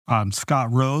I'm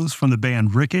Scott Rose from the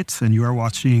band Rickets, and you are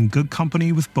watching Good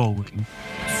Company with Bowling.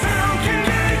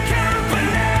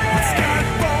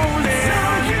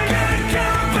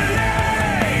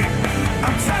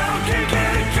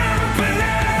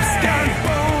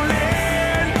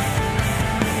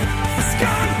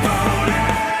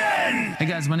 Hey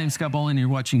guys, my name's Scott Bowling, and you're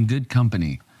watching Good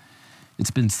Company. It's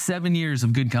been 7 years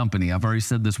of Good Company. I've already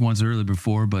said this once earlier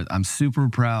before, but I'm super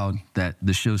proud that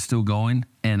the show's still going,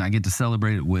 and I get to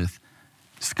celebrate it with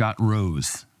Scott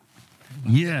Rose.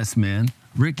 Yes, man.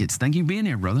 Rickets, thank you for being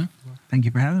here, brother. Thank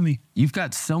you for having me. You've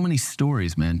got so many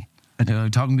stories, man.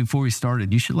 Talking before we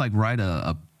started, you should like write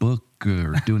a book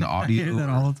or do an audio. I hear that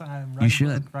all the time. You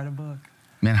should. Write a book.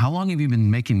 Man, how long have you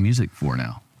been making music for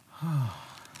now?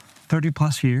 30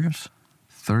 plus years.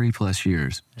 30 plus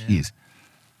years. Yeah. Jeez.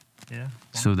 Yeah.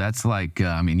 So that's like,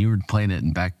 I mean, you were playing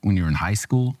it back when you were in high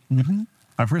school? Mm-hmm.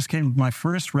 My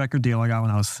first record deal I got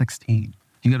when I was 16.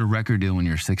 You got a record deal when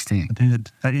you were 16? I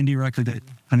did. An indie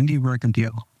record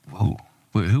deal. Whoa.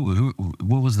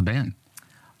 What was the band?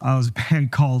 I was a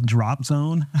band called Drop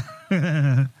Zone.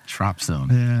 Drop Zone.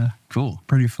 Yeah. Cool.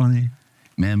 Pretty funny.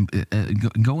 Man,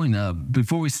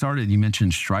 before we started, you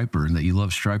mentioned Striper and that you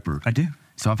love Striper. I do.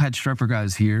 So I've had Striper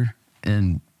guys here,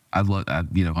 and I'm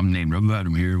named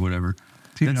I'm here, whatever.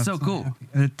 Dude, that's so cool.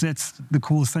 It's the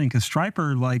coolest thing, because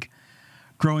Striper, like,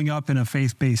 growing up in a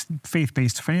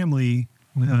faith-based family,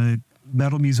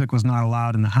 metal music was not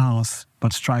allowed in the house,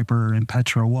 but Striper and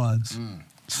Petra was.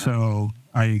 So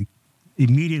I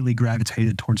immediately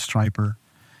gravitated towards Striper,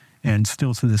 and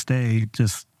still to this day,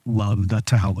 just love the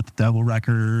To Hell with the Devil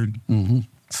record,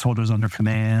 Soldiers Under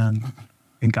Command,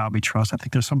 and God We Trust. I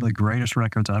think they're some of the greatest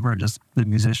records ever. Just the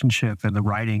musicianship and the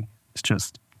writing is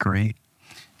just great.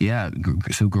 Yeah.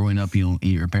 So growing up,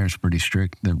 your parents were pretty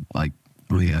strict. They're like,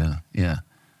 yeah.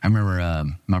 I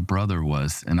remember my brother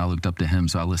was, and I looked up to him,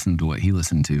 so I listened to what he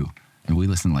listened to, and we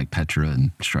listened to like Petra and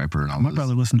Striper and all. My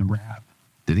brother listened to rap.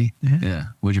 Did he? Yeah.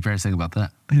 What'd your parents think about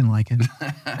that? They didn't like it.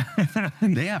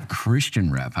 They have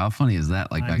Christian rap. How funny is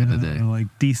that? Like back in the day, like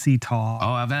DC Talk.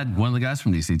 Oh, I've had one of the guys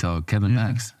from DC Talk, Kevin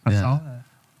Max. I saw that.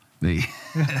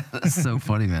 That's so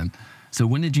funny, man. So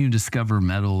when did you discover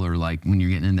metal, or like when you're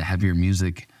getting into heavier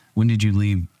music? When did you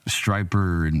leave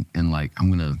Striper and like, I'm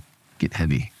gonna get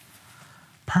heavy?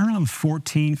 Probably around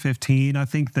 14, 15. I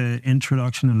think the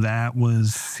introduction of that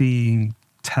was seeing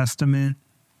Testament,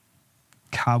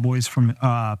 Cowboys from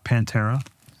Pantera,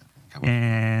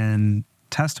 and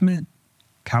Testament,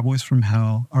 Cowboys from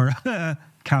Hell, or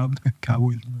Cowboys from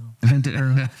Hell,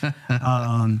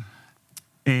 Pantera,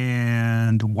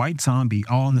 and White Zombie,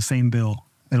 all on the same bill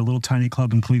at a little tiny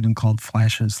club in Cleveland called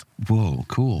Flashes. Whoa,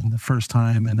 cool. The first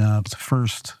time, and it was the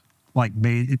first like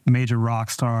major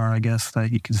rock star, I guess,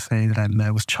 that you could say that I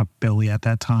met was Chuck Billy at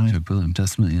that time. Chuck Billy,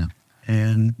 Testament, yeah.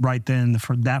 And right then,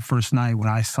 for that first night when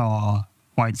I saw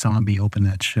White Zombie open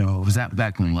that show. Was that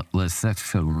back when Rikets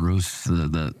Scott Rose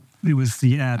It was,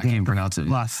 yeah. I can't pronounce it.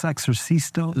 La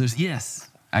Sexorcisto. Yes.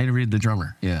 I had to read the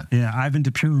drummer, yeah. Yeah, Ivan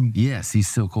DePume. Yes, he's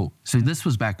so cool. So this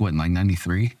was back, what, in like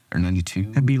 93 or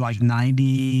 92? It'd be like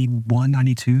 91,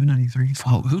 92, 93.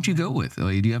 Oh, who'd you go with? Do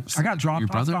you have I got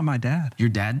dropped off by my dad. Your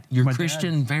dad? Your my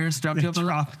Christian parents dropped you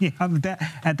off? Yeah,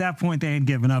 at that point, they had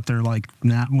given up. They're like,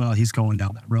 nah, well, he's going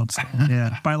down that road. So,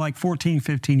 yeah. By like 14,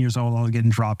 15 years old, I was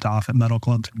getting dropped off at metal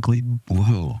clubs in Cleveland.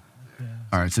 Whoa. Yeah.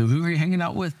 All right, so who were you hanging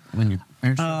out with when your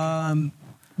parents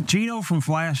Gino from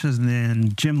Flashes, and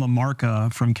then Jim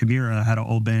LaMarca from Kibera had an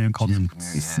old band called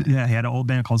he had an old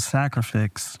band called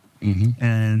Sacrifix,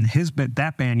 and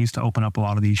that band used to open up a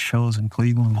lot of these shows in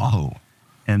Cleveland. Oh,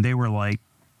 and they were like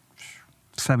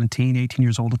 17, 18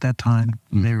 years old at that time.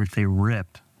 They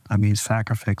ripped. I mean,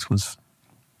 Sacrifix was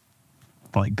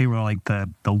like, they were like the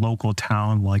local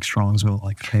town, like Strongsville,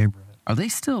 like favorite. Are they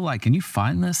still like? Can you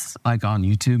find this like on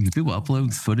YouTube? Do people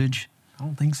upload footage? I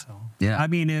don't think so. Yeah. I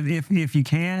mean, if you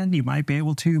can, you might be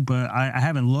able to, but I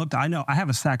haven't looked. I know I have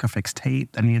a Sacrifix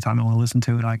tape. And anytime I want to listen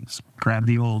to it, I just grab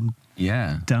the old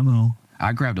demo.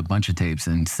 I grabbed a bunch of tapes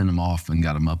and sent them off and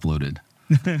got them uploaded.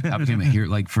 I became a hero,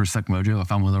 like for Suck Mojo, I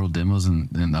found one of their old demos and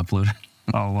uploaded.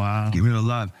 Oh, wow. Give it a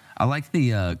live. I like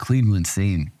the Cleveland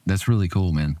scene. That's really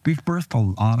cool, man. We've birthed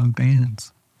a lot of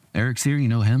bands. Eric's here. You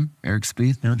know him? Eric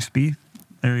Spieth? Eric Spieth.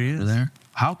 There he is. There.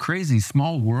 How crazy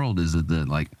small world is it that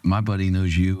like my buddy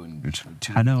knows you and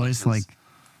I know places. It's like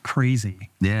crazy.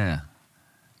 Yeah.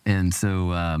 And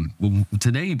so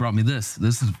today you brought me this.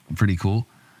 This is pretty cool.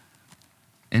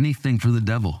 Anything for the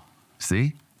devil.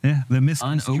 See? Yeah, the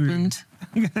mystery. Unopened.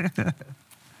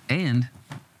 And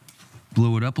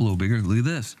blow it up a little bigger. Look at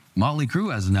this. Motley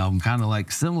Crue has an album kind of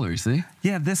like similar, see?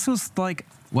 Yeah, this was like,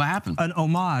 What happened? an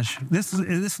homage. This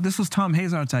was Tom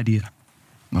Hazard's idea.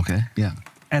 Okay, yeah.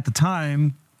 At the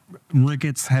time,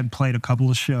 Rickets had played a couple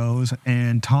of shows,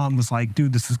 and Tom was like,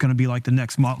 dude, this is going to be like the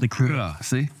next Motley Crue. Yeah,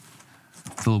 see?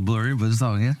 It's a little blurry, but it's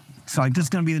all, yeah. So like, this is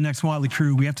going to be the next Motley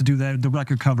Crue. We have to do the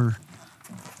record cover.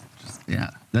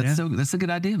 Yeah, that's a good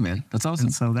idea, man. That's awesome.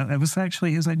 And so that was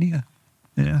actually his idea.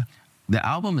 Yeah. The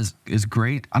album is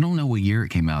great. I don't know what year it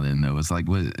came out in, though. It's like,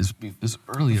 it's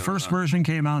early. The first version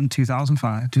came out in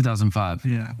 2005. 2005.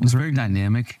 Yeah. It was very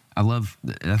dynamic. I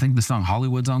think the song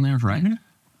Hollywood's on there, right? Mm-hmm.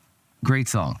 Great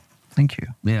song. Thank you.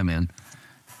 Yeah, man.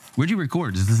 Where'd you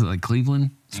record? Is this like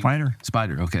Cleveland? Spider.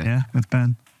 Okay. Yeah, with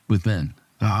Ben. With Ben.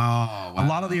 Oh, wow. A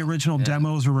lot of the original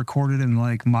demos were recorded in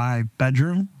like my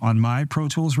bedroom on my Pro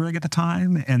Tools rig at the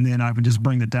time. And then I would just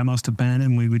bring the demos to Ben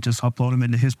and we would just upload them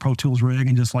into his Pro Tools rig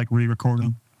and just like re-record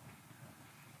them.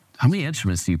 How many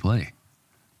instruments do you play?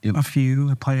 A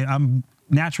few. I'm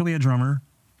naturally a drummer.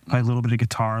 Play a little bit of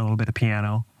guitar, a little bit of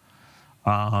piano.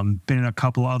 Been in a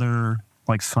couple other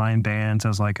like signed bands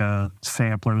as like a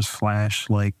sampler /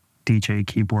 like DJ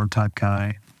keyboard type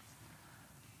guy.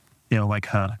 You know,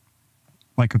 like a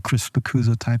Chris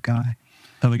Spacuzza type guy.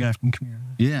 Other guy from Chimera.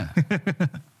 Yeah.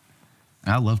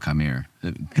 I love Chimera.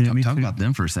 Talk about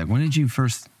them for a sec. When did you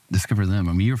first discover them?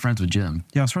 I mean, you were friends with Jim.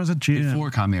 Yeah, I was friends with Jim. Before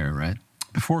Chimera, right?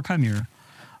 Before Chimera.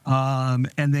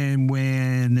 And then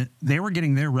when they were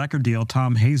getting their record deal,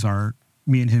 Tom Hazard,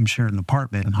 me and him shared an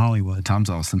apartment in Hollywood. Tom's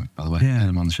awesome, by the way. Yeah. Had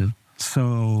him on the show.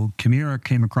 So Chimera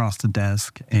came across the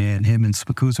desk, and him and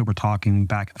Spacuzza were talking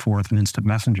back and forth in Instant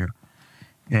Messenger.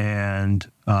 And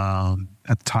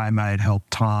at the time, I had helped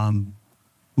Tom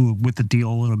with the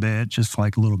deal a little bit, just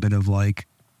like a little bit of like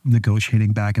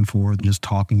negotiating back and forth, and just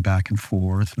talking back and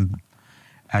forth, and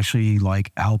actually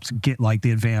like helped get like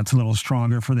the advance a little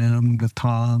stronger for them with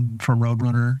Tom from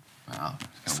Roadrunner. Wow.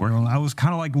 So I was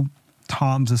kind of like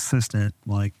Tom's assistant,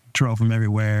 like drove him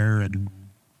everywhere and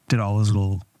did all his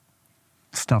little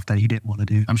stuff that he didn't want to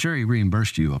do. I'm sure he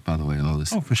reimbursed you, by the way, all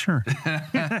this. Oh, for sure.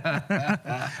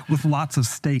 With lots of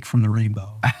steak from the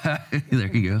rainbow.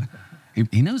 There you go.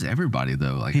 He knows everybody,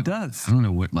 though. Like He does. I don't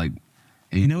know what, like...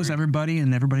 He knows everybody,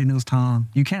 and everybody knows Tom.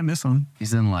 You can't miss him.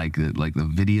 He's in, like the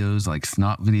videos, like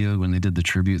Snot video, when they did the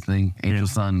tribute thing. Angel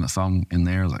Sun, a song in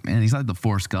there. I was like, man, he's like the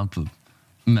Forrest Gump of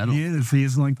metal. He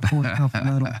is like the Forrest Gump of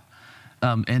metal.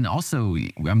 And also,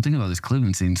 I'm thinking about this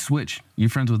Cleveland scene. Switch, you're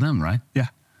friends with them, right? Yeah.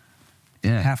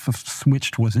 Yeah. Half of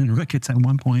Switched was in Rickets at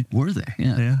one point. Were they?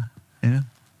 Yeah. Yeah.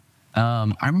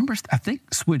 I remember, I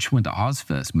think Switch went to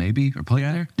Ozfest, maybe, or played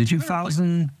there. Did you?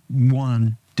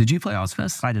 2001. Did you play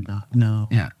Ozfest? I did not, no.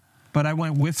 Yeah. But I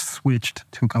went with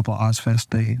Switched to a couple of Ozfest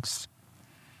dates.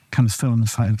 Kind of still on the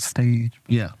side of the stage.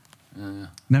 Yeah.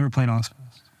 Never played Ozfest.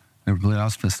 Never played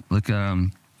Ozfest. Look, I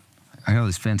got all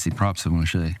these fancy props I want to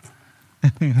show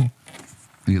you.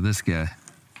 Look at this guy.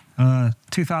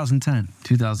 2010.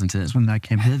 2010. That's when that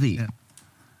came out. Heavy. Yeah.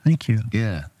 Thank you.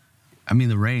 Yeah. I mean,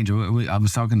 the range. I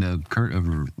was talking to Kurt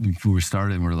before we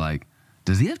started, and we're like,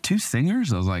 does he have two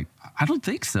singers? I was like, I don't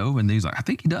think so. And he's like, I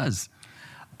think he does.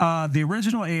 The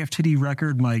original AFTD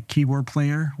record, my keyboard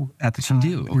player at the time,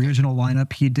 Okay. original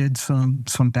lineup, he did some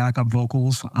backup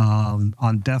vocals.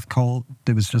 On Death Cult,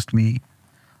 it was just me.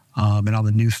 And on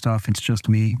the new stuff, it's just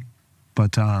me.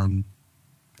 But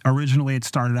originally, it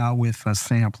started out with a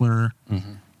sampler,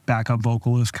 backup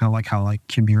vocalist, kind of like how like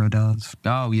Chimera does.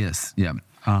 Oh, yes. Yeah.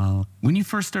 When you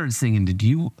first started singing, did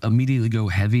you immediately go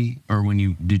heavy, or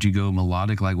did you go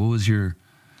melodic? Like, what was your...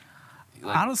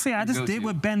 Like, honestly, I just did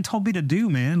what Ben told me to do,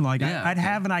 man. Like, Yeah, I'd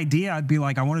have an idea. I'd be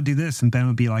like, I want to do this. And Ben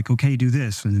would be like, okay, do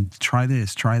this and try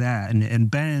that. And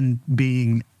Ben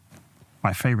being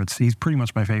my favorite, he's pretty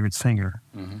much my favorite singer.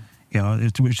 You know,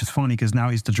 which is funny because now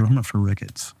he's the drummer for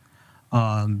Rickets.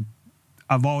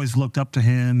 I've always looked up to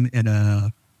him in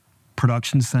a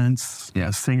production sense,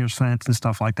 a singer sense and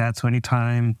stuff like that. So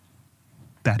anytime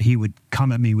that he would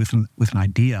come at me with an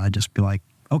idea, I'd just be like,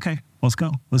 okay, let's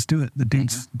go. Let's do it. The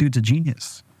dude's a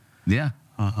genius. Yeah.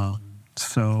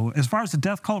 So as far as the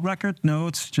Death Cult record, no,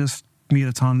 it's just me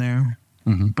that's on there.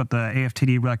 But the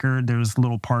AFTD record, there's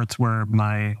little parts where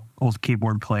my old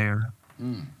keyboard player,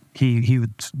 he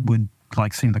would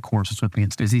like sing the choruses with me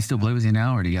and stuff. Does he still play with you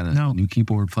now, or do you got a new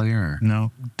keyboard player? Or?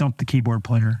 No, dumped the keyboard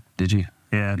player. Did you?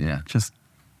 Yeah. Just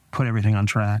put everything on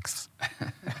tracks.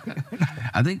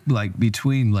 I think like we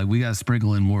got to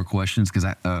sprinkle in more questions because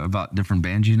about different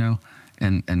bands, you know,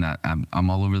 and I'm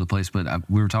all over the place. But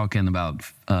we were talking about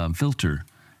Filter,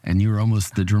 and you were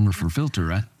almost the drummer for Filter,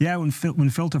 right? Yeah, when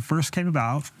Filter first came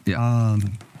about, Yeah.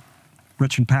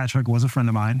 Richard Patrick was a friend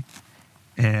of mine,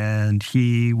 and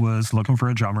he was looking for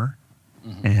a drummer.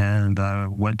 and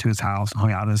went to his house,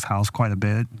 hung out at his house quite a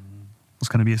bit. Was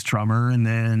going to be his drummer, and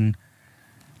then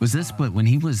was this? But when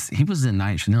he was in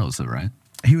Nine Inch Nails, though, right?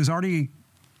 He was already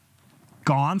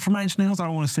gone from Nine Inch Nails. I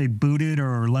don't want to say booted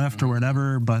or left or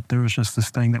whatever, but there was just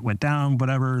this thing that went down,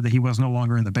 whatever, that he was no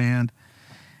longer in the band,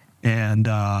 and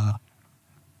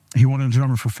he wanted a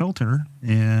drummer for Filter,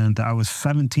 and I was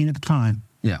 17 at the time.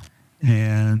 Yeah,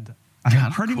 and I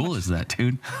God, how cool is that,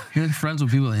 dude? You're friends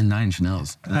with people in Nine Inch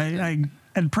Nails. I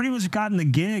had pretty much gotten the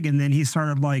gig, and then he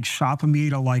started like shopping me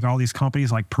to like all these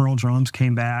companies, like Pearl Drums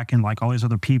came back, and like all these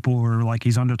other people were like,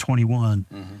 he's under 21,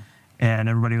 and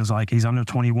everybody was like, he's under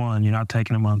 21, you're not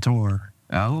taking him on tour.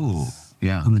 Oh,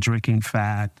 yeah. And the drinking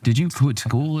fat. Did you quit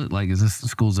school? Like, is this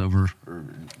school's over?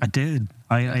 I did.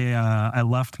 I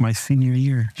left my senior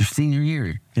year. Your senior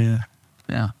year? Yeah.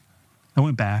 Yeah. I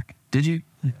went back. Did you?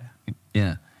 Yeah.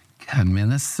 Yeah. God, man,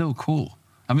 that's so cool.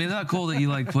 I mean, it's not cool that you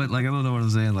like quit. Like, I don't know what I'm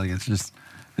saying. Like, it's just,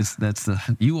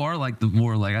 you are like the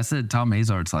more, like I said, Tom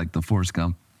Azart's like the Forrest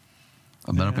Gump.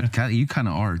 But you kind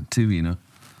of are too, you know?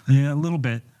 Yeah, a little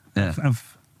bit. Yeah.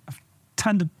 I've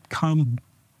tend to come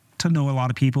to know a lot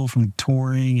of people from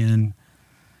touring and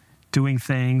doing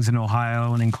things in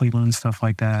Ohio and in Cleveland and stuff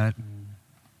like that.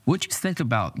 What'd you think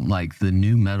about like the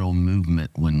new metal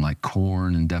movement when like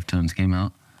Korn and Deftones came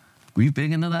out? Were you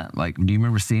big into that? Like, do you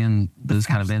remember seeing those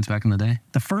kind of bands back in the day?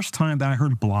 The first time that I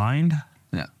heard Blind,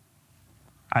 yeah,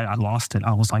 I lost it.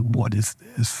 I was like, what is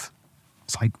this?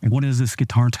 It's like, what is this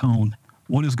guitar tone?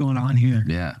 What is going on here?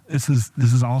 Yeah. This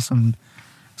is awesome.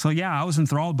 So yeah, I was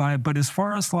enthralled by it. But as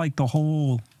far as like the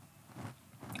whole,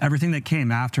 everything that came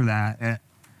after that,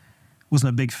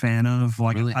 wasn't a big fan of.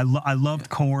 Like, really? I loved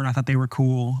Korn. I thought they were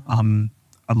cool.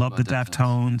 I loved the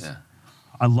Deftones. Yeah.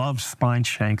 I loved Spine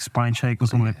Shake. Spine Shake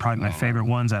was one of probably my favorite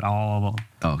ones at all of them.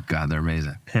 Oh, God, they're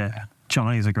amazing. Yeah.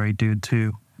 Johnny's a great dude,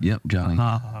 too. Yep, Johnny.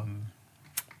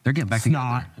 They're getting back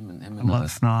Snot. together. I love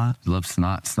Snot. Love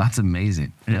Snot. Snot's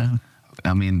amazing. Yeah.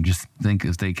 I mean, just think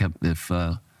if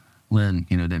Lynn,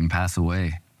 didn't pass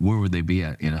away, where would they be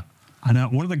at, I know.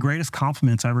 One of the greatest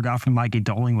compliments I ever got from Mikey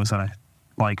Doling was that I,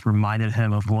 like, reminded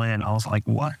him of Lynn. I was like,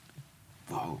 what?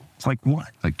 Whoa. It's like, what?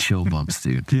 Like chill bumps,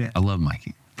 dude. Yeah. I love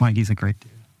Mikey. Mikey's a great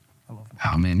dude. I love him.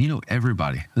 Oh, man,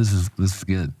 everybody. This is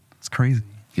good. It's crazy.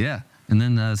 Yeah. And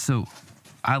then, so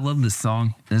I love this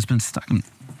song. And it's been stuck in,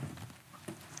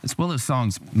 it's one of those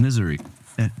songs, Misery.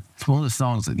 Yeah. It's one of those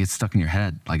songs that gets stuck in your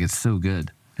head. Like, it's so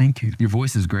good. Thank you. Your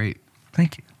voice is great.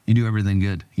 Thank you. You do everything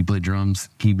good. You play drums,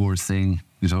 keyboards, sing,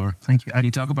 guitar. Thank you. Can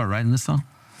you talk about writing this song?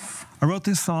 I wrote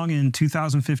this song in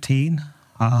 2015.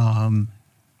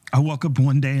 I woke up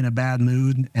one day in a bad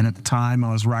mood, and at the time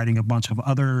I was writing a bunch of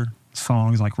other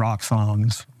songs, like rock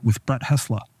songs, with Brett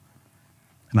Hessla.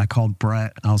 And I called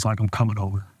Brett, and I was like, I'm coming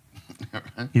over.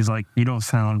 He's like, you don't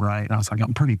sound right. And I was like,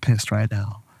 I'm pretty pissed right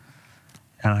now.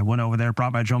 And I went over there,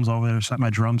 brought my drums over there, set my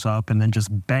drums up, and then just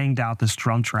banged out this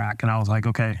drum track. And I was like,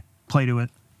 okay, play to it.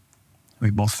 We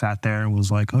both sat there and was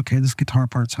like, okay, this guitar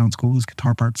part sounds cool. This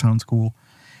guitar part sounds cool.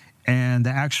 And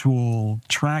the actual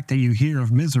track that you hear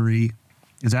of Misery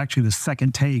is actually the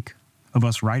second take of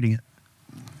us writing it.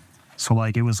 So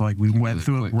like, it was like we went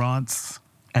through it once,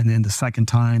 and then the second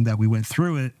time that we went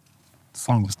through it, the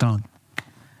song was done.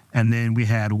 And then we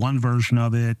had one version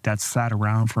of it that sat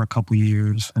around for a couple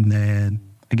years, and then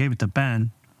I gave it to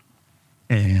Ben,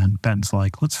 and Ben's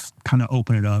like, let's kind of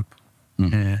open it up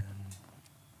and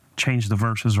change the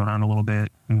verses around a little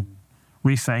bit and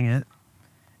re-sang it.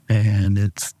 And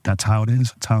that's how it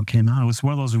is. That's how it came out. It was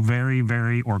one of those very,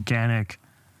 very organic,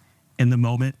 in the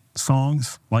moment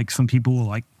songs. Like some people,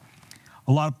 like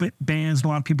a lot of bands, a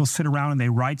lot of people sit around and they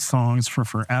write songs for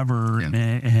forever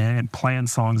and plan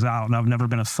songs out. And I've never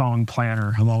been a song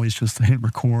planner. I've always just hit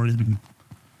record. And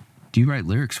do you write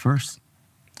lyrics first?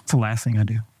 it's the last thing I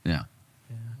do. Yeah.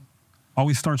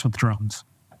 Always starts with drums.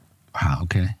 Wow.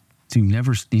 Okay. So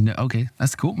okay,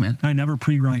 that's cool, man. I never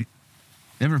pre-write.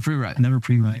 Never pre-write. I never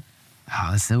pre-write.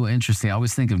 Oh, that's so interesting. I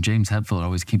always think of James Hetfield.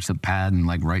 Always keeps a pad and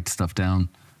like writes stuff down,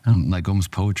 like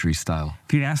almost poetry style.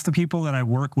 If you ask the people that I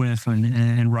work with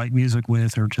and write music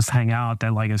with, or just hang out,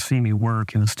 that like have seen me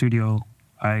work in the studio,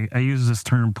 I use this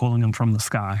term, pulling them from the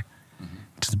sky,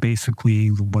 which is basically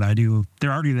what I do.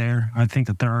 They're already there. I think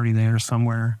that they're already there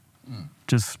somewhere,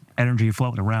 just energy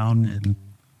floating around and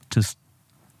just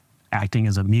acting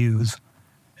as a muse,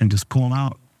 and just pull them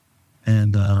out.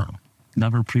 And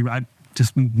never pre-write.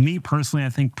 Just me personally, I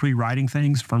think pre-writing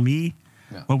things for me,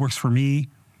 what works for me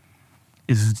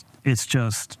is it's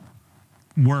just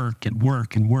work and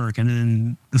work and work, and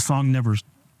then the song never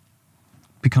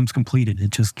becomes completed.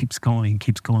 It just keeps going,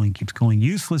 keeps going, keeps going.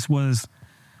 Useless was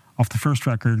off the first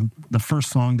record, the first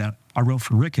song that I wrote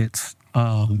for Rickets,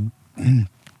 that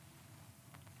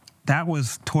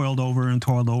was toiled over.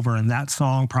 And that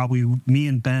song, probably me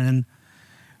and Ben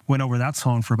went over that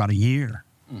song for about a year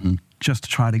just to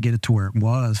try to get it to where it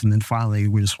was. And then finally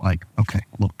we just like, okay,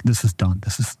 look, this is done.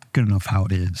 This is good enough how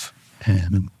it is.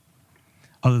 And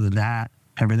other than that,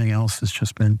 everything else has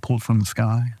just been pulled from the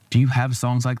sky. Do you have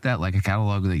songs like that, like a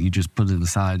catalog that you just put to the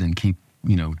side and keep,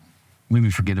 maybe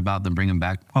forget about them, bring them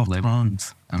back later?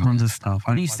 Tons of stuff.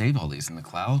 How do you save all these in the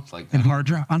cloud? Like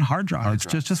on hard drive. It's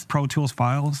just Pro Tools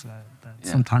files that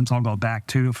sometimes I'll go back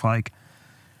to if like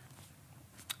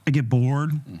I get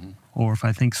bored or if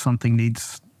I think something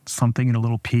needs something in a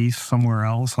little piece somewhere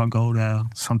else, I'll go to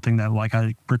something that like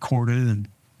I recorded and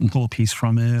pull a piece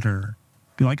from it, or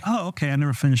be like, oh, okay, I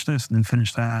never finished this, and then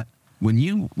finish that. When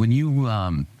you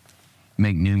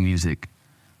make new music,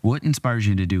 what inspires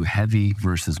you to do heavy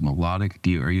versus melodic?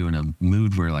 Are you in a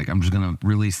mood where like, I'm just gonna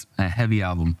release a heavy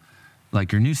album?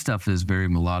 Like your new stuff is very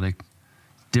melodic,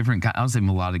 different. I would say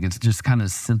melodic. It's just kind of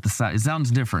synthesized. It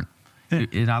sounds different.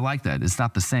 I like that. It's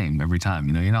not the same every time.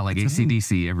 You're not like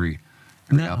AC/DC every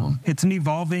album. It's an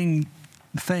evolving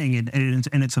thing,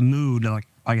 and it's a mood. Like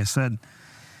I said,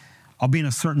 I'll be in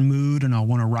a certain mood, and I'll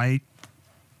want to write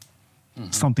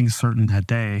something certain that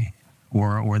day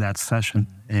or that session.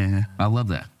 Yeah, I love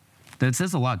that. That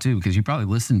says a lot too, because you probably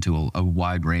listen to a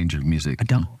wide range of music. I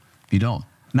don't. You don't.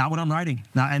 Not when I'm writing.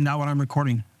 Not when I'm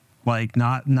recording. Like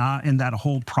not in that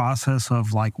whole process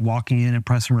of like walking in and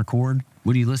pressing record.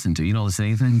 What do you listen to? You don't listen to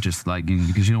anything, just like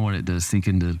because you don't want it to sink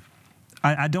into.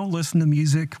 I don't listen to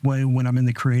music when I'm in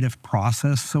the creative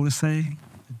process, so to say,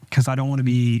 because I don't want to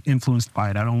be influenced by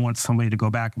it. I don't want somebody to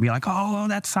go back and be like, oh,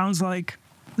 that sounds like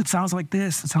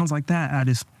this, it sounds like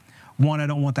that. One, I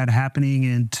don't want that happening,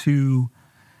 and two,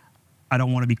 I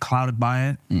don't want to be clouded by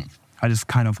it. I just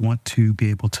kind of want to be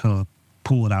able to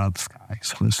pull it out of the sky,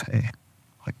 so to say.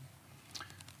 Like,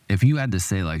 if you had to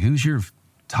say, like, who's your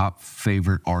top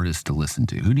favorite artist to listen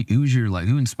to? Who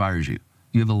inspires you?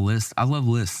 You have a list? I love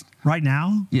lists. Right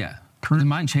now? Yeah. And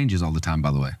mine changes all the time,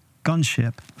 by the way.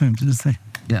 Gunship.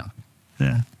 Yeah.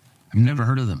 Yeah. I've never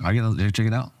heard of them. I gotta check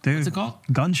it out. Dude, what's it called?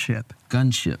 Gunship.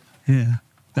 Yeah.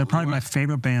 They're probably my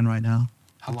favorite band right now.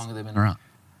 How long have they been around?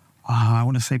 I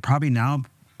want to say probably now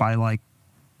by like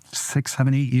 6,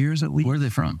 7, 8 years at least. Where are they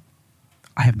from?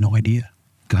 I have no idea.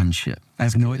 Gunship. I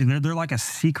have no idea. They're like a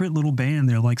secret little band.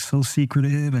 They're like so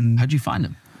secretive. And how'd you find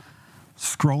them?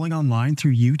 Scrolling online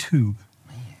through YouTube.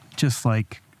 Just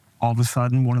like all of a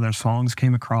sudden one of their songs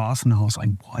came across and I was like,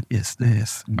 what is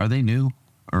this? Are they new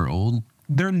or old?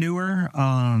 They're newer.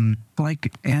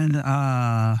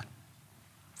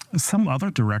 Some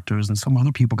other directors and some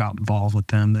other people got involved with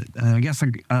them. I guess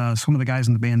some of the guys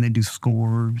in the band, they do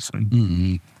scores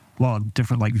and a lot of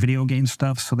different like video game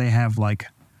stuff. So they have like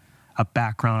a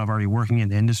background of already working in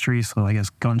the industry. So I guess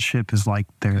Gunship is like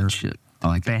their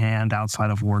band outside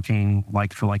of working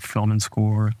like for like film and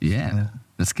score. Yeah,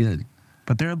 that's good.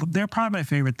 But they're probably my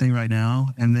favorite thing right now.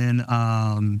 And then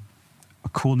a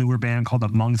cool newer band called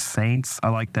Among Saints. I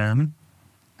like them.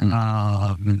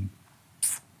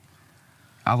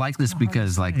 I like this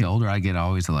because like the older I get, I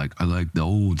like the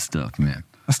old stuff, man.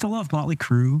 I still love Motley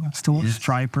Crue. I still love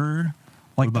Stryper.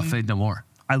 What about Faith No More?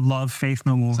 I love Faith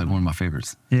No More. It's like one of my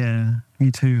favorites. Yeah, me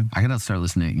too. I gotta start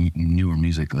listening to newer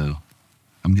music though.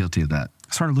 I'm guilty of that.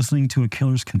 I started listening to A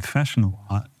Killer's Confession a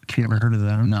lot. You ever heard of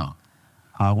them? No.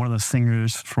 One of the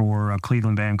singers for a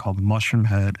Cleveland band called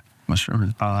Mushroomhead.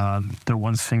 Their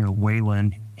one singer,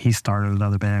 Waylon, he started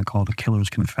another band called A Killer's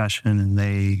Confession, and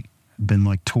they been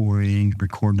like touring,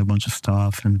 recording a bunch of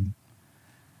stuff, and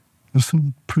there's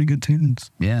some pretty good tunes.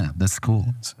 Yeah, that's cool.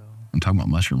 So, I'm talking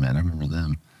about Mushroomhead. I remember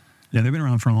them. Yeah, they've been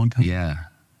around for a long time. Yeah,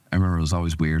 I remember it was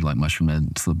always weird, like Mushroomhead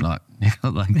and Slipknot,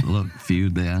 like the little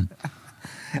feud they had.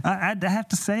 I'd have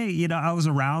to say, I was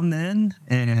around then,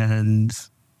 and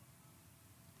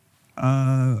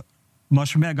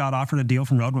Mushroomhead got offered a deal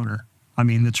from Roadrunner. I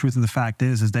mean, the truth of the fact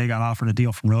is they got offered a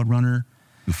deal from Roadrunner.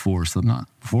 Before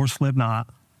Slipknot.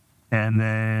 And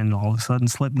then all of a sudden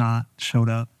Slipknot showed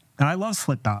up. And I love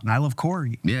Slipknot, and I love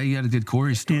Corey. Yeah, you had a good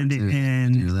Corey story And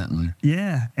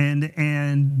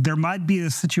there might be a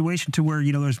situation to where,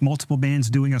 there's multiple bands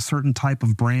doing a certain type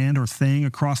of brand or thing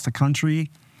across the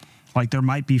country. Like there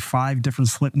might be 5 different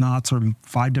Slipknots or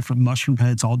 5 different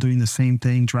Mushroomheads all doing the same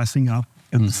thing, dressing up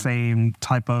in the same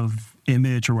type of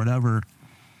image or whatever.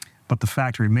 But the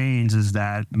fact remains is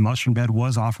that Mushroomhead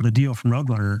was offered a deal from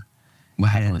Roadrunner. What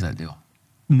happened with that deal?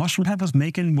 Mushroomhead was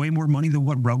making way more money than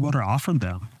what Roadrunner offered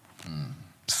them.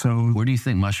 So where do you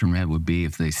think Mushroomhead would be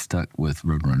if they stuck with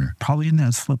Roadrunner? Probably in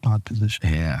that Slipknot position.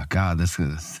 Yeah, God, that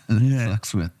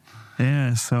sucks with.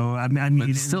 Yeah, so I mean,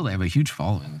 But still, they have a huge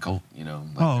following, cult, you know.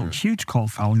 Like huge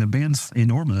cult following. The band's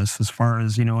enormous as far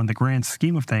as, you know, in the grand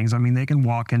scheme of things. I mean, they can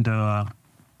walk into,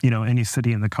 you know, any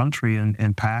city in the country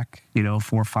and pack, you know,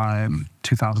 4 or 5,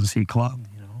 2,000 seat club,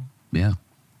 you know. Yeah.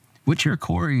 What's your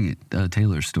Corey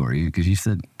Taylor story? Because you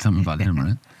said something about him,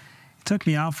 right? He took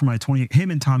me out for my him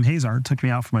and Tom Hazard took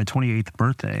me out for my 28th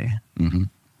birthday. Mm-hmm.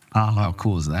 How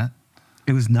cool is that?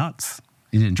 It was nuts.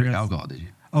 You didn't drink alcohol, did you?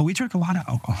 Oh, we drank a lot of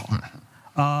alcohol.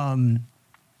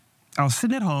 I was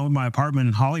sitting at home in my apartment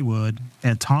in Hollywood,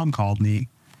 and Tom called me.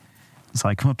 It's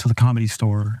like, come up to the Comedy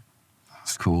Store.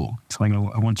 That's cool. It's like,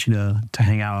 I want you to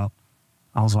hang out.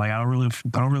 I was like, I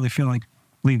don't really feel like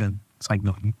leaving. It's like,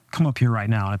 no, come up here right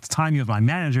now. At the time, he was my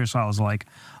manager, so I was like,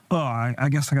 oh, I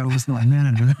guess I got to listen to my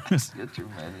manager. Get your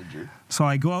manager. So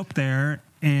I go up there,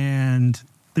 and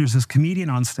there's this comedian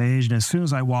on stage, and as soon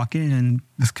as I walk in,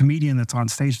 this comedian that's on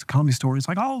stage at the Comedy Store, he's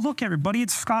like, oh, look, everybody,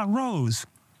 it's Scott Rose.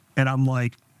 And I'm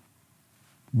like,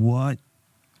 what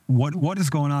is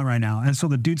going on right now? And so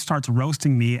the dude starts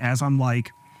roasting me as I'm like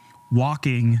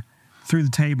walking through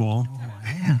the table. Oh,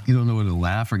 man. You don't know whether to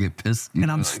laugh or get pissed.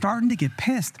 And I'm starting to get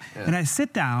pissed. Yeah. And I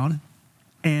sit down,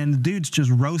 and the dude's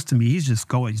just roasting me. He's just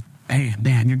going, hey,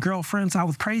 man, your girlfriend's out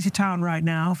with Crazy Town right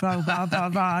now.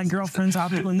 Girlfriend's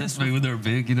out doing this. That's when they were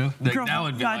big, you know? Like, that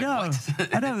would be I know.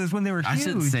 I know. This when they were huge. I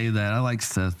shouldn't say that. I like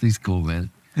Seth. He's cool, man.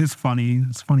 It's funny.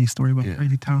 It's a funny story about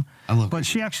Crazy Town. I love it. But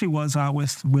she actually was out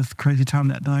with Crazy Town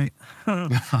that night.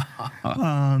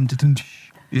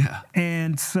 Yeah.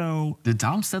 And so... Did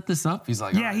Tom set this up? He's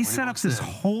like... Yeah, right, he set up this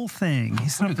whole thing. He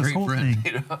set up this whole friend,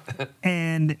 thing. You know?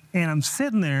 And I'm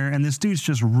sitting there, and this dude's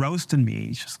just roasting me.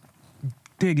 He's just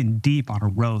digging deep on a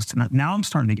roast. And now I'm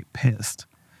starting to get pissed.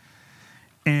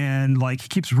 And, like, he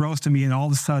keeps roasting me, and all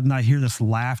of a sudden I hear this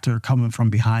laughter coming from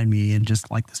behind me, and just,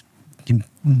 like, this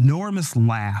enormous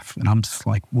laugh. And I'm just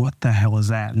like, what the hell is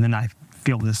that? And then I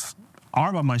feel this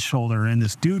arm on my shoulder, and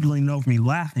this dude leaning over me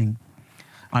laughing.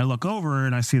 I look over,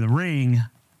 and I see the ring,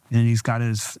 and he's got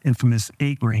his infamous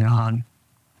 8 ring on.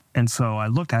 And so I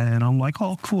looked at it, and I'm like,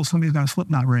 oh, cool, somebody's got a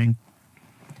Slipknot ring.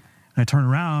 And I turn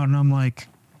around, and I'm like,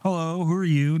 hello, who are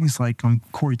you? And he's like, I'm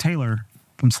Corey Taylor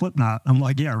from Slipknot. I'm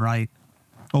like, yeah, right.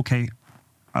 Okay,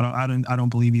 I don't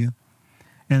believe you.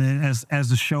 And then as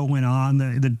the show went on,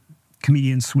 the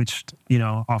comedian switched, you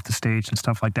know, off the stage and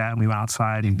stuff like that, and we went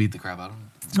outside and beat the crap out of him.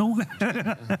 So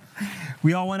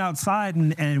we all went outside,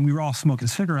 and we were all smoking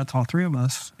cigarettes, all 3 of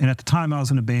us. And at the time, I was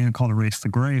in a band called Erase the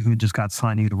Gray, who just got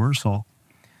signed to Universal.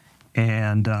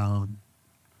 And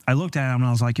I looked at him, and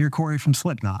I was like, you're Corey from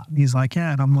Slipknot. And he's like,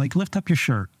 yeah. And I'm like, lift up your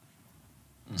shirt.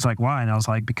 He's like, why? And I was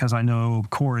like, because I know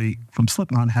Corey from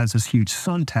Slipknot has this huge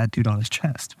sun tattooed on his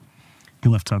chest. He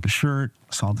lifted up his shirt,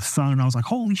 saw the sun, and I was like,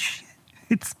 holy shit,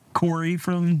 it's Corey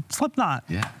from Slipknot.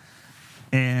 Yeah.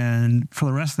 And for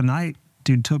the rest of the night,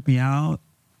 dude took me out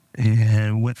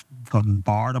and went from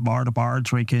bar to bar to bar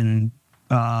drinking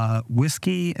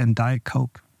whiskey and Diet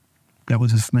Coke. That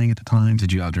was his thing at the time.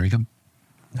 Did you outdrink him?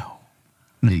 No.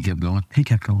 He kept going? He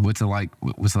kept going. What's it like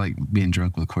being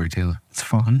drunk with Corey Taylor? It's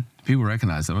fun. People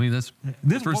recognize it. I mean, this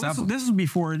is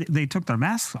before they took their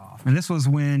masks off. And this was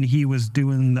when he was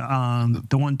doing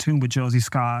the one tune with Josie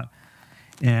Scott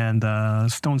and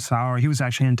Stone Sour. He was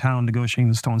actually in town negotiating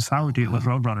the Stone Sour deal with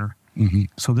Roadrunner. Mm-hmm.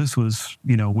 So this was,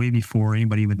 you know, way before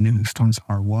anybody even knew who Stone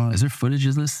Sour was. Is there footage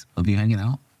of this, of you hanging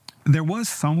out? There was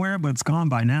somewhere, but it's gone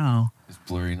by now. It's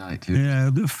blurry night, too. Yeah,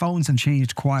 the phones have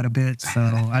changed quite a bit. So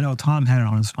I know Tom had it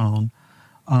on his phone.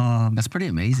 That's pretty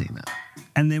amazing, though.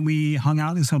 And then we hung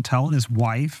out in his hotel, and his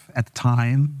wife at the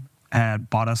time had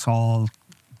bought us all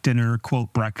dinner,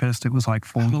 quote, breakfast. It was like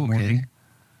 4 in the morning.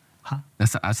 Huh?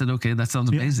 I said, okay, that sounds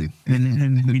amazing.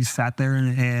 And we sat there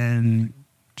and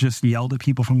just yelled at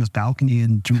people from his balcony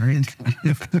and drank.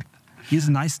 He's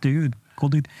a nice dude, cool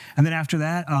dude. And then after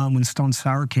that, when Stone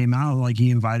Sour came out, like he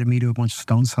invited me to a bunch of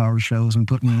Stone Sour shows and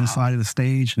put me on the side of the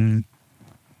stage. And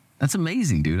that's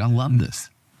amazing, dude. I love this.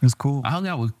 It was cool. I hung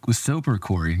out with sober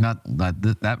Corey, not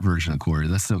that version of Corey.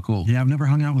 That's so cool. Yeah, I've never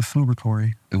hung out with sober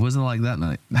Corey. It wasn't like that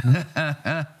night.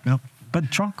 Nope.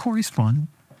 But drunk Corey's fun.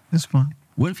 It's fun.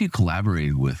 What if you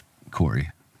collaborated with Corey,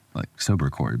 like sober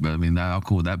Corey? But I mean, how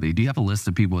cool would that be? Do you have a list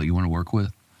of people that you want to work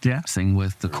with? Yeah. Sing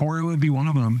with? Corey would be one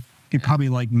of them. He'd probably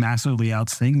like massively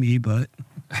outsing me, but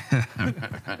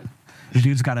the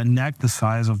dude's got a neck the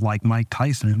size of like Mike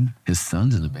Tyson. His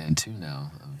son's in the band too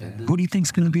now. Who do you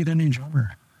think's going to be the new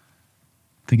drummer?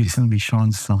 I think it's going to be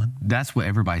Sean's son. That's what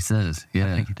everybody says.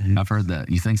 Yeah, I think it is. I've heard that.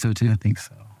 You think so too? I think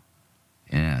so.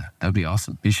 Yeah, that'd be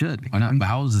awesome. He should. Why not? But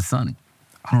how old is his son?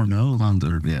 I don't know.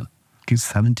 Yeah. He's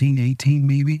 17, 18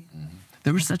 maybe.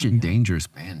 They were such a dangerous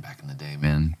band back in the day,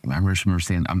 man. I remember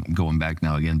seeing, I'm going back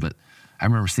now again, but I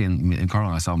remember seeing, and Carl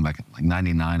and I saw them back in like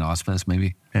 99 Ozfest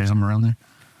maybe, somewhere around there.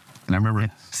 And I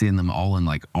remember seeing them all in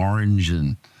like orange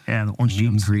and the orange meet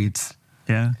and greets.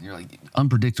 Yeah. And you're like,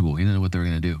 unpredictable. You didn't know what they were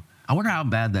going to do. I wonder how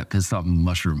bad that pissed off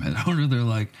Mushroom Head. I wonder they're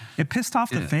like... It pissed off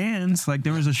the fans. Like,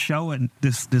 there was a show at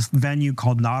this venue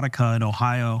called Nautica in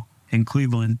Ohio, in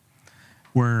Cleveland,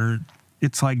 where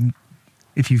it's like,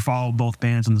 if you follow both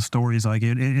bands and the stories, like,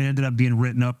 it ended up being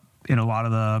written up in a lot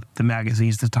of the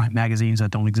magazines, the time magazines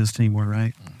that don't exist anymore,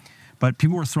 right? But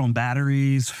people were throwing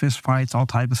batteries, fist fights, all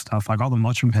type of stuff. Like, all the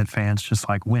Mushroom Head fans just,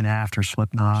 like, went after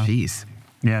Slipknot. Jeez.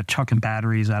 Yeah, chucking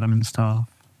batteries at them and stuff.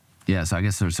 Yeah, so I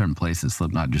guess there are certain places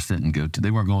Slipknot just didn't go to. They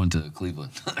weren't going to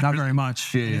Cleveland. Not very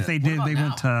much. Yeah, if they did, they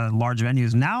went to large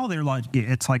venues. Now they're like,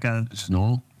 it's like It's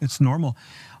normal? It's normal.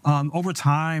 Over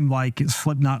time, like,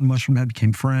 Slipknot and Mushroom Head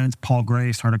became friends. Paul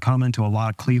Gray started coming to a lot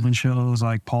of Cleveland shows.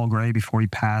 Like, Paul Gray, before he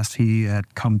passed, he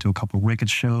had come to a couple of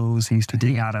Rickets shows. He used to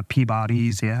dig out of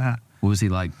Peabody's, yeah. What was he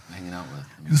like hanging out with?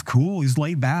 He was cool. He's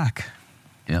laid back.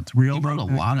 Yeah. It's real. He wrote a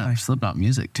lot of Slipknot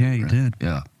music, too. Yeah, he did.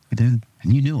 Yeah. He did.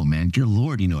 And you knew him, man. Good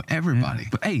Lord, you know everybody. Yeah.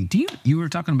 But hey, you were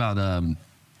talking about,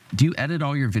 do you edit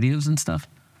all your videos and stuff?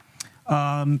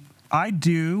 I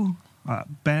do.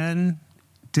 Ben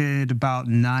did about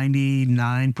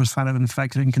 99% of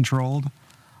Infected and Controlled.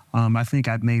 I think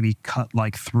I'd maybe cut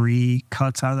like 3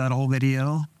 cuts out of that whole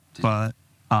video. But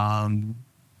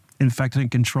Infected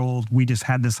and Controlled, we just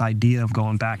had this idea of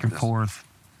going back and forth.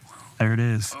 There it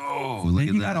is. Oh, look at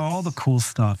that. You got all the cool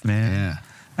stuff, man. Yeah.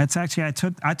 That's actually,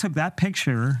 I took that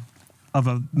picture of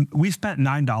we spent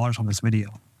 $9 on this video.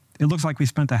 It looks like we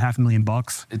spent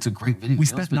 $500,000. It's a great video. We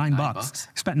spent $9.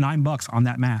 Spent $9 on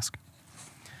that mask.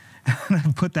 And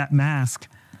I put that mask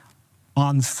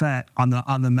on set, on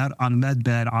the med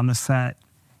bed, on the set,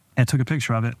 and took a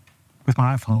picture of it with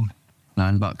my iPhone.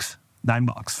 $9.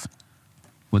 $9.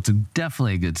 What's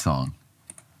definitely a good song.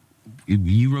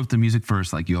 You wrote the music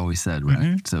first, like you always said, right?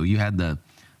 Mm-hmm. So you had the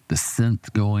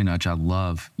synth going, which I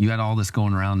love. You had all this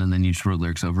going around, and then you just wrote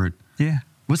lyrics over it. Yeah.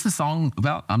 What's the song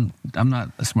about? I'm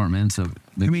not a smart man, so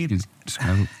maybe you can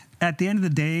describe it. At the end of the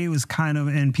day, it was kind of,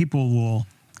 and people will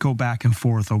go back and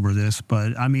forth over this,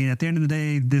 but I mean, at the end of the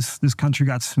day, this country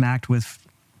got smacked with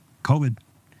COVID,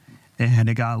 and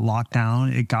it got locked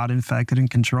down, it got infected and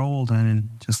controlled, and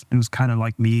it was kind of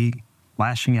like me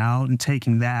lashing out and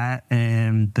taking that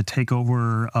and the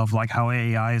takeover of like how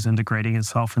AI is integrating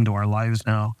itself into our lives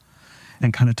now,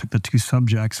 and kind of took the 2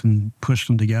 subjects and pushed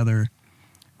them together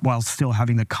while still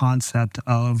having the concept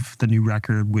of the new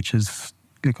record, which is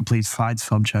a complete side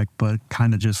subject, but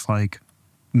kind of just like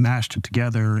mashed it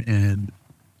together and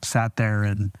sat there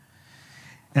and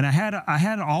I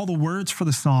had all the words for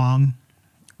the song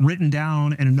written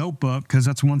down in a notebook, because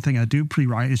that's one thing I do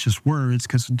pre-write, is just words,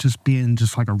 because just being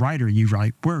just like a writer, you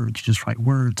write words, you just write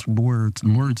words and words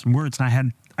and words and words.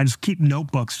 And I just keep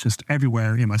notebooks just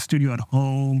everywhere, in my studio at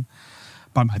home,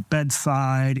 by my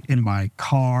bedside, in my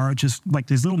car, just like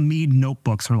these little mead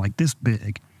notebooks are like this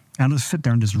big. And I'll just sit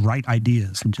there and just write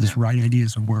ideas and just write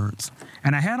ideas and words.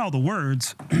 And I had all the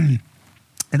words and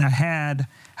I had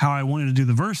how I wanted to do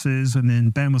the verses. And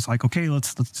then Ben was like, okay,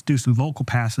 let's do some vocal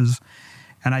passes.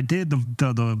 And I did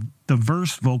the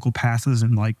verse vocal passes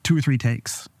in like 2 or 3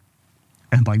 takes.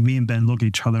 And like me and Ben looked at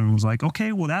each other and was like,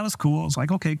 okay, well, that was cool. I was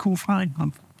like, okay, cool, fine.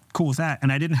 I'm cool with that.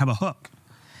 And I didn't have a hook.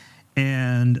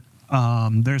 And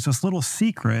there's this little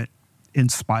secret in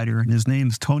Spider, and his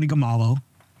name's Tony Gamallo.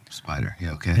 Spider,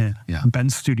 yeah, okay. Yeah.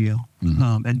 Ben's studio.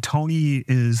 Mm-hmm. And Tony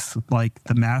is like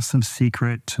the massive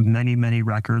secret to many, many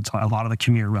records, a lot of the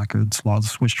Khmer records, a lot of the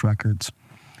Swish records.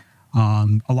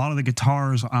 A lot of the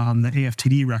guitars on the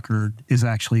AFTD record is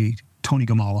actually Tony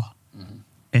Gamallo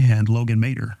and Logan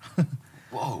Mader.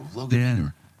 Whoa, Logan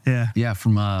Mader. Yeah. Yeah,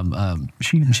 from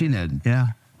Machine Head. Yeah.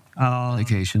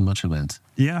 Medication, much events.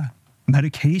 Yeah.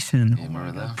 Medication. Yeah,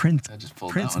 remember that? Prince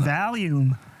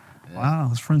Valium. Yeah. Wow, I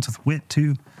was friends with Whit,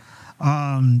 too.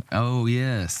 Oh,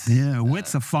 yes. Yeah,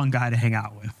 Whit's a fun guy to hang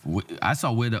out with. I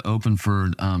saw Whit open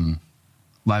for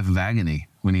Life of Agony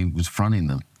when he was fronting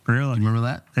them. Really? You remember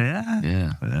that?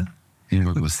 Yeah. He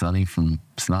worked with Sonny from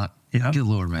Snot. Yeah. Good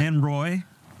Lord, man. And Roy,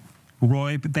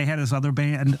 but they had his other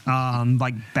band,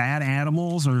 like Bad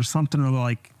Animals or something, or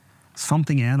like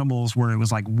Something Animals, where it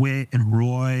was like Whit and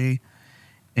Roy,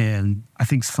 and I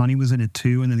think Sonny was in it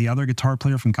too, and then the other guitar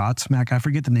player from Godsmack, I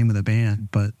forget the name of the band,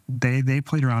 but they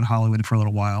played around Hollywood for a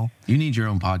little while. You need your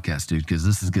own podcast, dude, because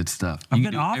this is good stuff. I've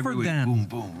been offered them. Boom,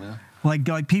 boom, man.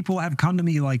 Like people have come to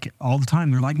me like all the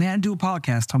time. They're like, "Man, do a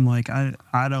podcast." I'm like,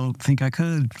 I don't think I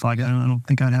could. Like, I don't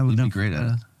think I'd have enough great at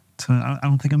it. So I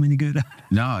don't think I'm any good.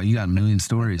 No, you got a million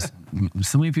stories.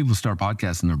 So many people start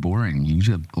podcasts and they're boring. You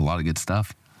usually have a lot of good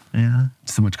stuff. Yeah.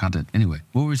 So much content. Anyway,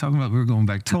 what were we talking about? We were going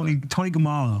back to Tony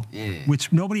Gamallo,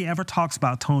 which nobody ever talks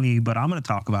about Tony, but I'm going to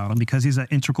talk about him because he's an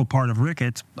integral part of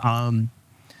Rickets.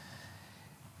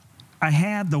 I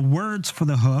had the words for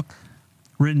the hook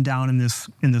written down in this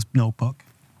notebook,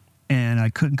 and I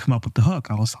couldn't come up with the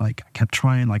hook. I was like, I kept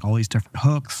trying like all these different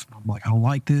hooks. I'm like, I don't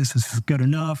like this. This is good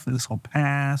enough. This will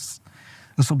pass.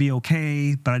 This will be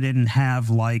okay. But I didn't have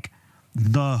like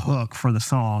the hook for the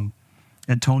song.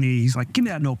 And Tony, he's like, give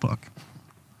me that notebook.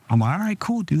 I'm like, all right,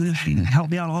 cool, dude. He helped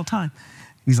me out all the time.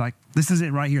 He's like, this is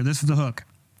it right here. This is the hook.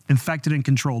 Infected and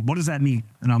controlled. What does that mean?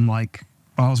 And I'm like,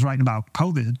 well, I was writing about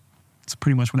COVID. It's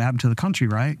pretty much what happened to the country,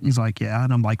 right? He's like, yeah.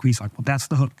 And I'm like, he's like, well, that's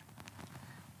the hook.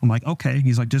 I'm like, okay.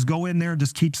 He's like, just go in there.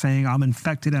 Just keep saying I'm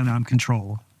infected and I'm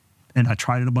controlled. And I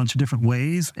tried it a bunch of different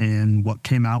ways. And what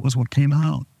came out was what came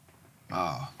out.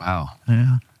 Oh, wow.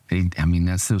 Yeah. I mean,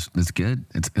 that's good.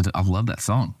 I love that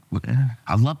song. Yeah.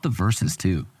 I love the verses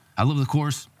too. I love the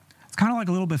chorus. It's kind of like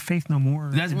a little bit Faith No More.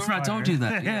 That's where I told you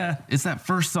that. Yeah. It's that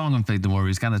first song on Faith No More where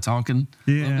he's kind of talking.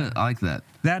 Yeah. I like that.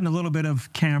 That and a little bit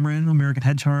of Cameron, American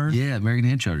Head Charge. Yeah, American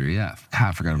Head Charger. Yeah. God,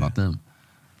 I forgot about them.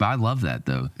 But I love that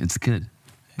though. It's good.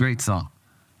 Great song.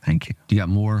 Thank you. You got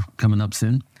more coming up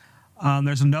soon?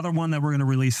 There's another one that we're going to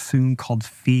release soon called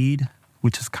Feed,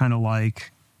 which is kind of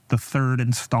like the third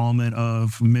installment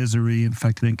of Misery,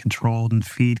 Infected and Controlled, and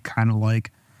Feed kind of like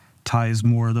ties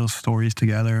more of those stories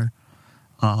together.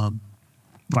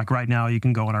 Like right now, you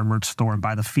can go in our merch store and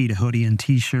buy the Feed hoodie and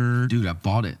T-shirt. Dude, I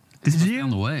bought it. Did It's you? on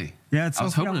the way. Yeah, it's I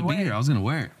was hoping to be here. I was going to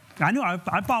wear it. I know.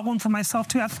 I bought one for myself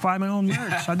too. I have to buy my own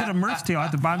merch. I did a merch deal. I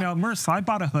had to buy my own merch, so I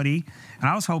bought a hoodie, and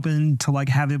I was hoping to like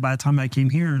have it by the time I came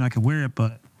here and I could wear it,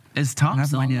 but Is Tom I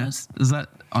haven't on yet. this? Is that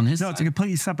on his no, side? it's a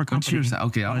completely separate What's company. your side?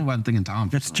 Okay, I don't know why I'm thinking Tom.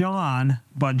 It's John,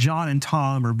 but John and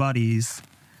Tom are buddies.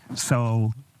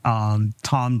 So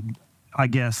Tom, I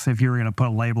guess if you were going to put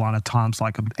a label on it, Tom's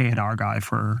like an A&R guy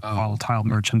for volatile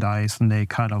merchandise, and they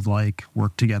kind of like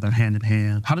work together hand in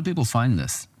hand. How do people find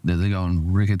this? Do they go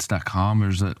on Rikets.com or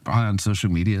is it probably on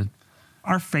social media?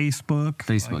 Our Facebook.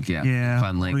 Facebook, yeah. Yeah.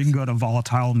 Find links. Or you can go to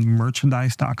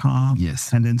volatilemerchandise.com.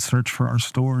 Yes. And then search for our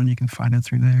store, and you can find it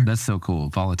through there. That's so cool.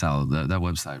 Volatile, that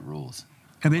website rules.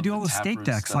 And they do all the Taproot skate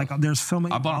decks. stuff. Like there's so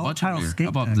many I bought a bunch of volatile them skate here.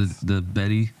 I bought decks. the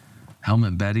Betty,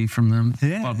 Helmet Betty from them.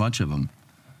 Yeah. Bought a bunch of them.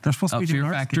 They're supposed to be doing Fear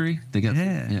our Factory. skate. They got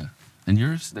Yeah. And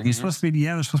yours? They're supposed to be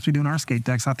they're supposed to be doing our skate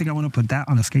decks. I think I want to put that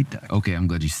on a skate deck. Okay, I'm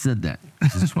glad you said that.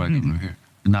 This is why I came over here.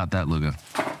 Not that logo.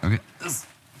 Okay.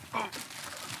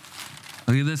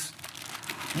 Look at this.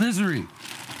 Misery.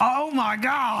 Oh my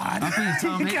God! I think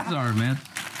Tom Hazard, man.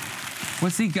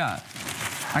 What's he got?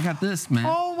 I got this, man.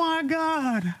 Oh my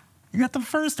God! You got the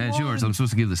first one. That's yours. I'm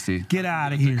supposed to give this to you. Get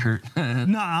out of here. Kurt.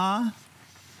 Nuh-uh.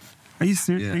 Are you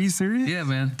serious? Yeah. Are you serious? Yeah,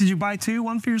 man. Did you buy two?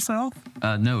 One for yourself?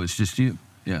 No, it's just you.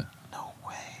 Yeah. No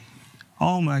way.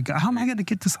 Oh my God! How am I going to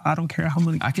get this? I don't care how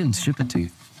many. I can ship it to you.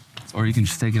 Or you can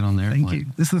just take it on there. Thank you.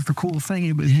 This is the coolest thing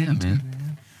anybody's Yeah, given to me,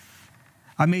 man.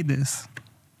 I made this.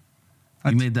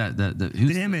 You made that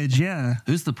who's The image, yeah.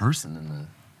 Who's the person in the...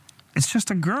 It's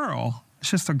just a girl. It's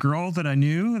just a girl that I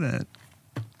knew that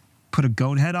put a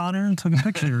goat head on her and took a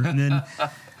picture. And then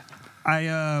I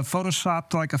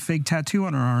photoshopped like a fake tattoo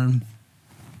on her arm.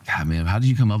 God, man, how did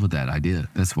you come up with that idea?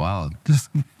 That's wild. Just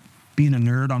being a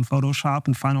nerd on Photoshop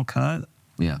and Final Cut.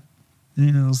 Yeah.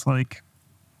 You know, it was like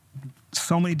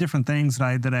so many different things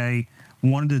that I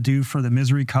wanted to do for the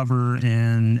Misery cover,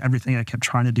 and everything I kept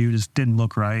trying to do just didn't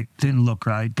look right. And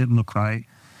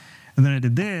then I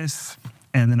did this,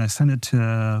 and then I sent it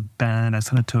to Ben. I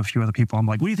sent it to a few other people. I'm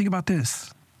like, what do you think about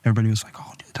this? Everybody was like,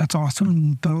 oh, dude, that's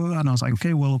awesome. And I was like,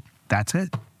 okay, well, that's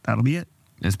it. That'll be it.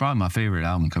 It's probably my favorite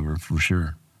album cover for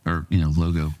sure. Or,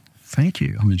 logo. Thank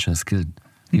you. I mean, that's good.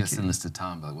 You gotta send this to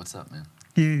Tom. Like, what's up, man?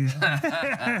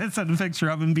 Yeah. Send a picture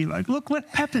of him and be like, look what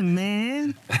happened,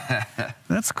 man.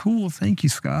 That's cool. Thank you,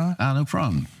 Scott. No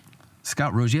problem.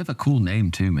 Scott Rose, you have a cool name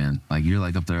too, man. Like, you're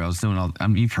like up there. I was doing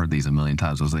you've heard these a million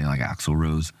times. I was thinking like Axl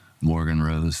Rose, Morgan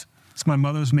Rose. It's my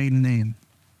mother's maiden name.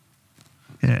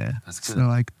 Yeah. That's good. So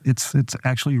like it's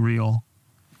actually real.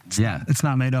 Yeah. It's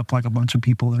not made up like a bunch of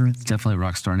people that are in It's definitely a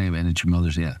rock star name, and it's your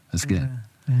mother's. Yeah, that's good.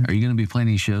 Yeah. Are you going to be playing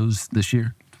any shows this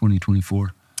year,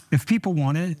 2024? If people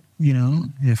want it,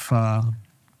 if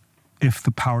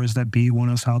the powers that be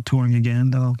want us out touring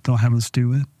again, they'll have us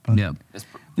do it. But Yeah.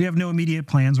 we have no immediate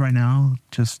plans right now.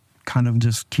 Just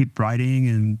keep writing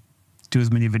and do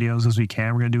as many videos as we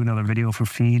can. We're gonna do another video for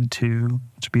Feed too,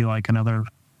 which would be like another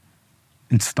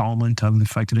installment of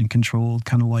Infected and Controlled,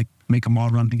 kind of like make them all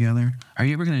run together. Are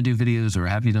you ever going to do videos, or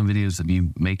have you done videos of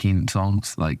you making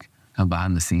songs, like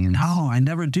behind the scenes? No, I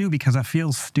never do, because I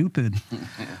feel stupid.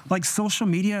 Like, social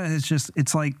media is just,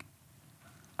 it's like,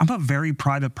 I'm a very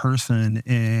private person,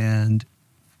 and,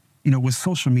 you know, with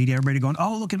social media, everybody going,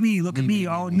 oh, look at me,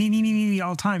 oh, me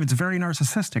all the time. It's very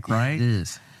narcissistic, right? It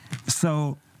is.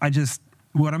 So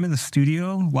when I'm in the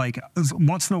studio, like,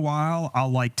 once in a while, I'll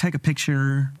like take a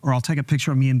picture, or I'll take a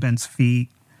picture of me and Ben's feet,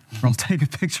 or I'll take a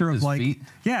picture of, His like, feet?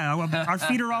 Yeah, our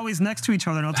feet are always next to each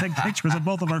other, and I'll take pictures of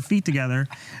both of our feet together,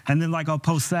 and then, like, I'll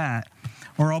post that.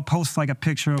 Or I'll post, like, a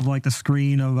picture of, like, the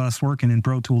screen of us working in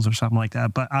Pro Tools or something like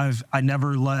that. But I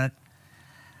never let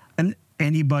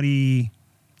anybody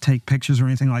take pictures or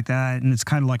anything like that. And it's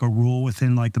kind of like a rule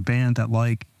within, like, the band that,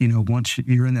 like, you know, once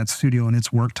you're in that studio and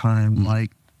it's work time,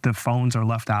 like, the phones are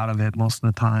left out of it most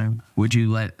of the time. Would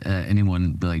you let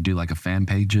anyone, like, do, like, a fan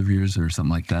page of yours or something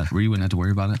like that, where you wouldn't have to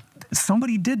worry about it?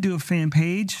 Somebody did do a fan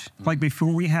page, like,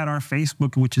 before we had our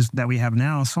Facebook, which is that we have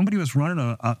now. Somebody was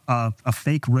running a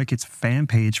fake Rickets fan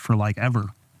page for, like, ever.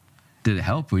 Did it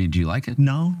help? Or did you like it?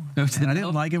 No, I I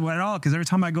didn't like it at all, because every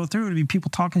time I go through, it'd be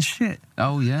people talking shit.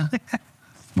 Oh, yeah?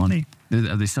 Funny.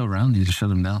 Are they still around? You just shut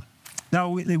them down?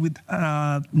 No,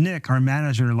 Nick, our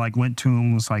manager, like, went to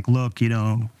him, was like, look, you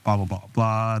know, blah, blah, blah,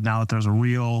 blah. Now that there's a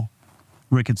real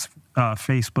Rickets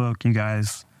Facebook, you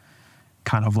guys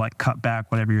kind of, like, cut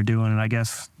back whatever you're doing. And I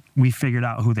guess we figured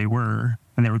out who they were,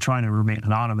 and they were trying to remain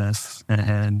anonymous.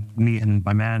 And me and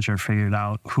my manager figured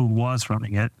out who was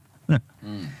running it.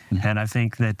 And I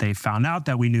think that they found out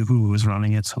that we knew who was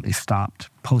running it, so they stopped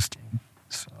posting.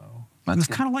 So it was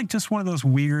kind of like just one of those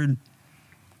weird,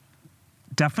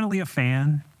 definitely a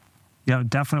fan, you know,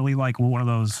 definitely like one of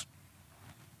those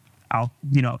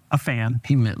a fan.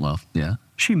 He meant well, yeah.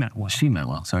 She meant well. She meant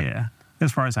well, sorry. Yeah,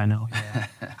 as far as I know. Yeah.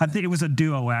 I think it was a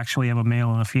duo, actually, of a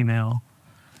male and a female.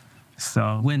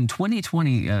 So When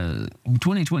 2020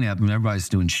 happened, everybody's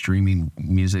doing streaming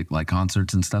music, like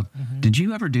concerts and stuff. Did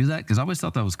you ever do that? Because I always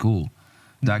thought that was cool,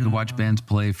 that I could watch bands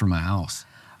play from my house.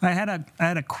 I had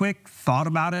a quick thought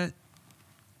about it,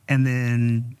 and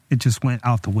then it just went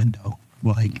out the window.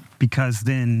 Like, because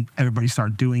then everybody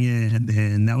started doing it, and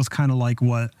then that was kind of like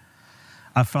what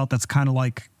I felt. That's kind of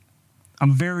like,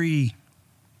 I'm very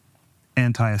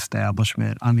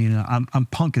anti-establishment. I mean, I'm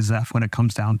punk as F when it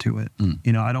comes down to it.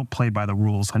 You know, I don't play by the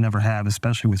rules. I never have,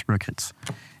 especially with Rickets.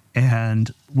 And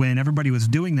when everybody was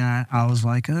doing that, I was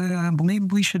like, maybe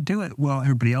we should do it. Well,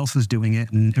 everybody else is doing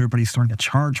it, and everybody's starting to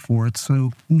charge for it.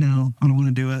 So, no, I don't want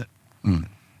to do it.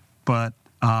 But,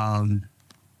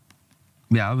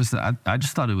 yeah, I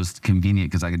just thought it was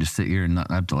convenient because I could just sit here and not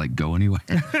have to, like, go anywhere.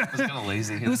 I was kind of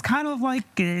lazy. It was kind of like,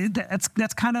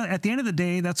 that's kind of, at the end of the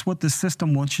day, that's what the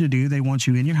system wants you to do. They want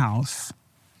you in your house,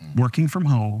 working from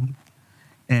home,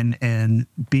 and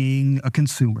being a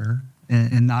consumer,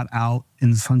 and not out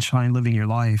in the sunshine living your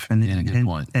life. And, good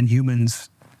point. And humans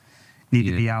need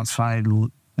to be outside,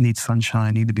 need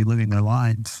sunshine, need to be living their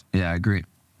lives. Yeah, I agree.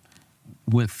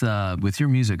 With your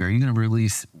music, are you going to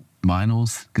release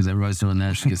vinyls? Because everybody's doing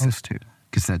that. We're supposed to.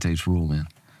 Cassette tapes rule, man.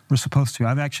 We're supposed to.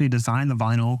 I've actually designed the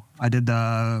vinyl. I did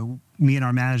me and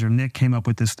our manager, Nick, came up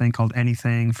with this thing called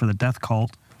Anything for the Death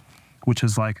Cult, which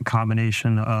is like a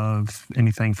combination of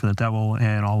Anything for the Devil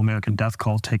and All American Death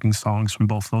Cult, taking songs from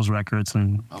both those records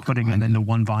and putting them into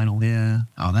one vinyl. Yeah.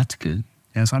 Oh, that's good.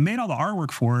 Yeah, so I made all the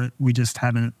artwork for it. We just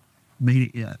haven't made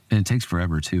it yet. And it takes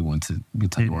forever too once it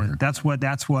gets on order. That's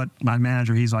what my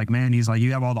manager, he's like, man, he's like,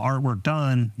 you have all the artwork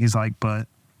done. He's like, but,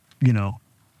 you know,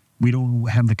 we don't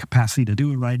have the capacity to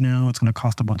do it right now. It's going to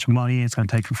cost a bunch of money. It's going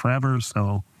to take forever.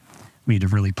 So we need to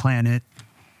really plan it.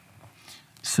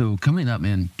 So coming up,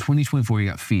 man, 2024, you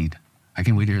got Feed. I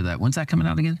can't wait to hear that. When's that coming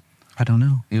out again? I don't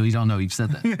know. You don't know. You've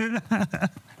said that.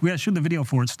 We got to shoot the video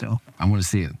for it still. I want to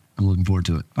see it. I'm looking forward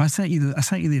to it. I sent you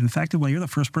the Infected one. You're the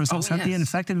first person I sent the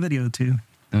Infected video to.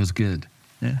 That was good.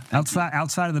 Yeah.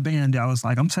 Outside of the band, I was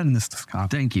like, I'm sending this to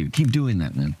Scott. Thank you. Keep doing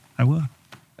that, man. I will.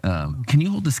 Can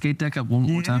you hold the skate deck up one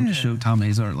more time to show Tom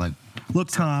Hazard? Like, look,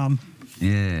 Tom.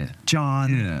 Yeah.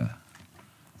 John. Yeah.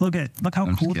 Look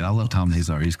how cool. I love Tom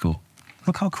Hazard. He's cool.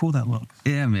 Look how cool that looks.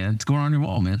 Yeah, man. It's going on your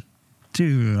wall, man.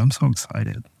 Dude, I'm so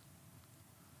excited.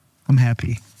 I'm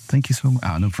happy. Thank you so much.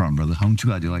 Oh, no problem, brother. I'm too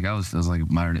glad you like. I was like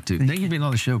admiring it too. Thank you for being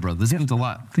on the show, brother. This means a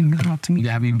lot. Thank you to me. You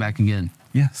have me back again.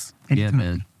 Yes. Anytime. Yeah,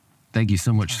 man. Thank you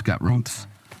so much, Scott Rose.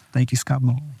 Thank you, Scott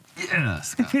Rose. Yeah,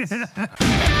 Scott.